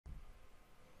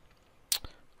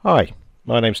Hi,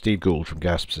 my name's Steve Gould from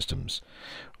GASP Systems.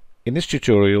 In this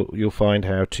tutorial you'll find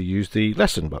how to use the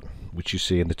lesson button, which you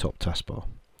see in the top taskbar.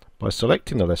 By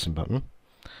selecting the lesson button,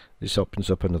 this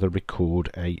opens up another record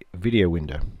a video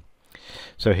window.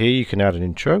 So here you can add an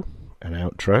intro, an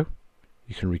outro,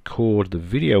 you can record the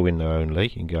video window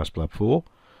only in GASPLab 4,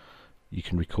 you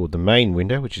can record the main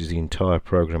window, which is the entire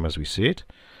program as we see it,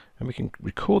 and we can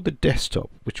record the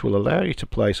desktop, which will allow you to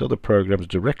place other programs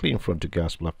directly in front of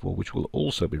GASPLab 4, which will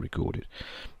also be recorded.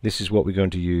 This is what we're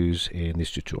going to use in this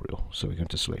tutorial. So we're going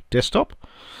to select desktop.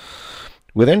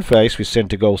 We're then faced with Send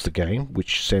to Goals the game,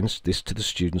 which sends this to the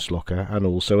student's locker and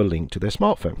also a link to their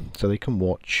smartphone, so they can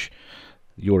watch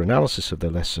your analysis of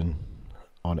their lesson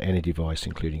on any device,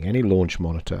 including any launch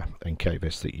monitor and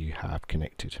KVS that you have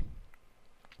connected.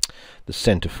 The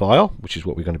Send to File, which is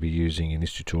what we're going to be using in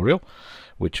this tutorial,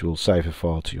 which will save a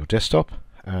file to your desktop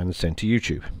and send to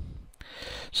YouTube.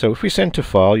 So if we send to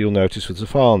file, you'll notice there's a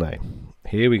file name.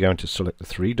 Here we're going to select the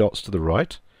three dots to the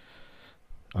right.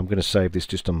 I'm going to save this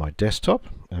just on my desktop,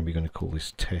 and we're going to call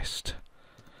this test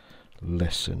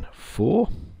lesson 4,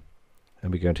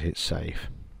 and we're going to hit save.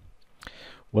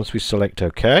 Once we select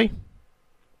OK,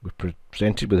 we're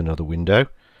presented with another window,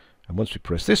 and once we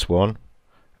press this one,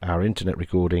 our internet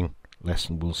recording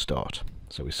lesson will start.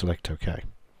 So we select OK.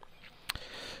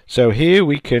 So here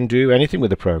we can do anything with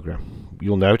the program.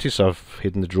 You'll notice I've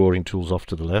hidden the drawing tools off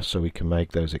to the left so we can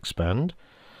make those expand,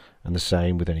 and the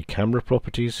same with any camera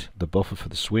properties, the buffer for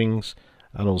the swings,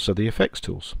 and also the effects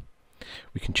tools.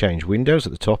 We can change windows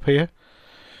at the top here.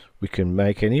 We can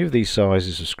make any of these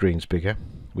sizes of screens bigger.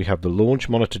 We have the launch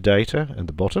monitor data at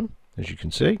the bottom, as you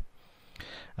can see,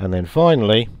 and then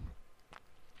finally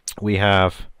we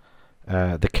have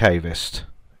the KVS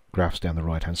graphs down the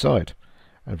right hand side.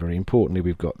 And very importantly,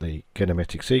 we've got the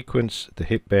kinematic sequence, the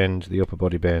hip bend, the upper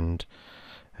body bend,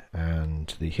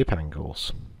 and the hip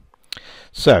angles.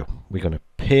 So we're going to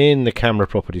pin the camera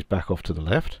properties back off to the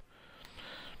left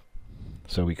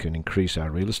so we can increase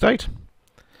our real estate.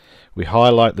 We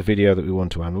highlight the video that we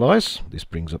want to analyze. This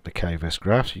brings up the KVS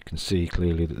graph. You can see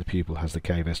clearly that the pupil has the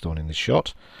KVS on in this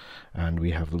shot, and we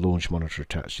have the launch monitor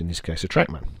attached, in this case a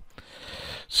TrackMan.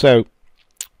 So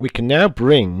we can now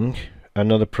bring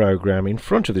another program in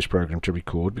front of this program to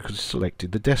record because it's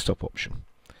selected the desktop option.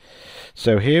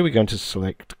 So here we're going to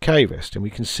select KVS, and we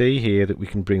can see here that we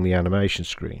can bring the animation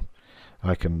screen.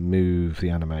 I can move the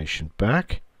animation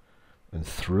back and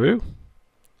through,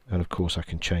 and of course I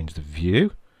can change the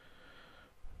view.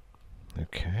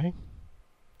 Okay,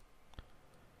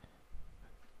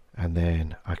 and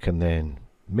then I can then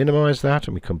minimize that,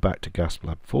 and we come back to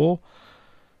GASPLab 4.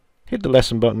 Hit the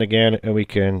lesson button again, and we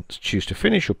can choose to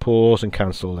finish or pause and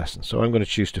cancel a lesson. So I'm going to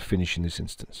choose to finish in this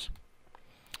instance.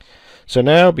 So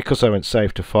now, because I went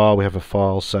save to file, we have a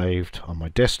file saved on my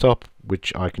desktop,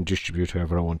 which I can distribute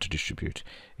however I want to distribute.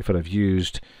 If I'd have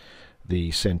used the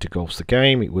Send to Goals the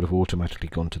game, it would have automatically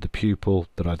gone to the pupil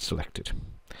that I'd selected.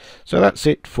 So that's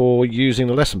it for using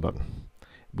the lesson button.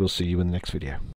 We'll see you in the next video.